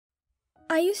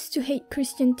I used to hate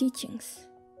Christian teachings,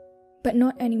 but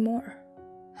not anymore.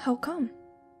 How come?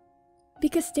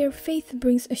 Because their faith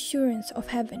brings assurance of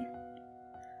heaven.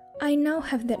 I now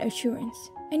have that assurance,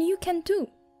 and you can too.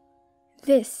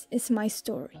 This is my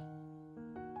story.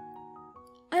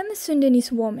 I'm a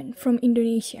Sundanese woman from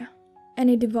Indonesia and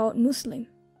a devout Muslim.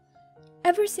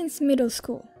 Ever since middle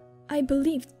school, I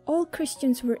believed all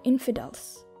Christians were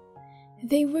infidels.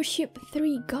 They worship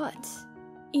 3 gods,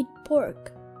 eat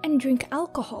pork, and drink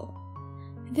alcohol.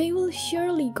 They will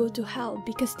surely go to hell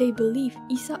because they believe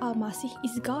Isa Al-Masih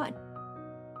is God.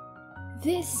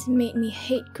 This made me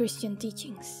hate Christian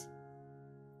teachings.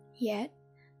 Yet,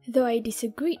 though I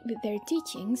disagreed with their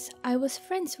teachings, I was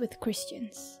friends with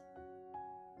Christians.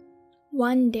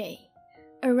 One day,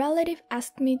 a relative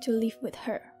asked me to live with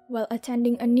her while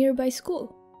attending a nearby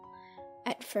school.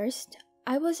 At first,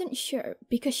 I wasn't sure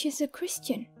because she's a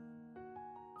Christian.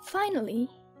 Finally,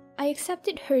 I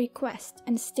accepted her request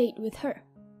and stayed with her.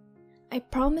 I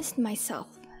promised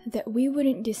myself that we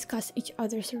wouldn't discuss each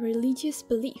other's religious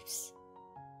beliefs.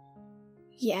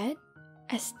 Yet,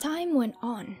 as time went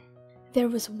on, there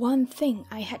was one thing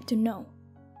I had to know.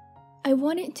 I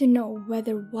wanted to know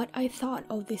whether what I thought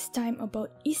all this time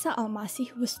about Isa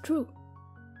Al-Masih was true.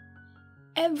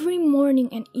 Every morning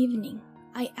and evening,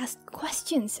 I asked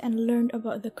questions and learned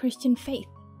about the Christian faith.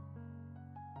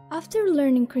 After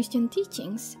learning Christian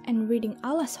teachings and reading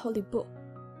Allah's holy book,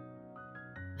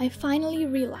 I finally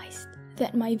realized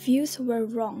that my views were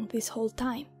wrong this whole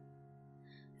time.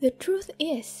 The truth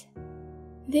is,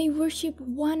 they worship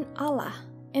one Allah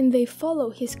and they follow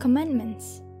His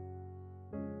commandments.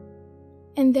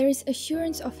 And there is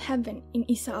assurance of heaven in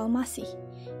Isa Al-Masih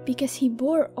because He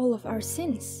bore all of our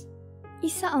sins.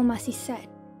 Isa Al-Masih said,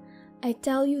 "I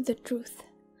tell you the truth.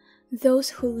 Those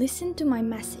who listen to my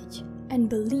message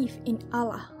and believe in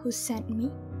Allah who sent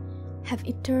me have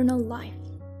eternal life.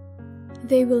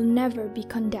 They will never be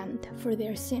condemned for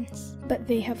their sins, but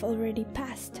they have already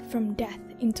passed from death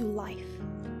into life."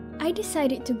 I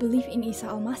decided to believe in Isa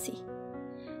Al-Masih.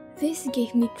 This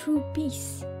gave me true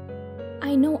peace.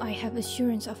 I know I have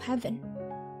assurance of heaven.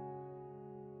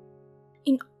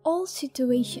 In all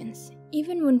situations,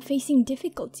 even when facing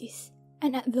difficulties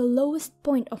and at the lowest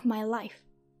point of my life,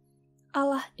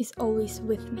 Allah is always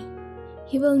with me.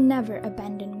 He will never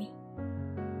abandon me.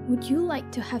 Would you like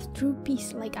to have true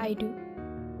peace like I do?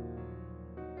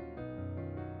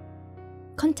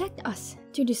 Contact us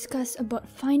to discuss about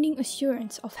finding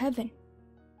assurance of heaven.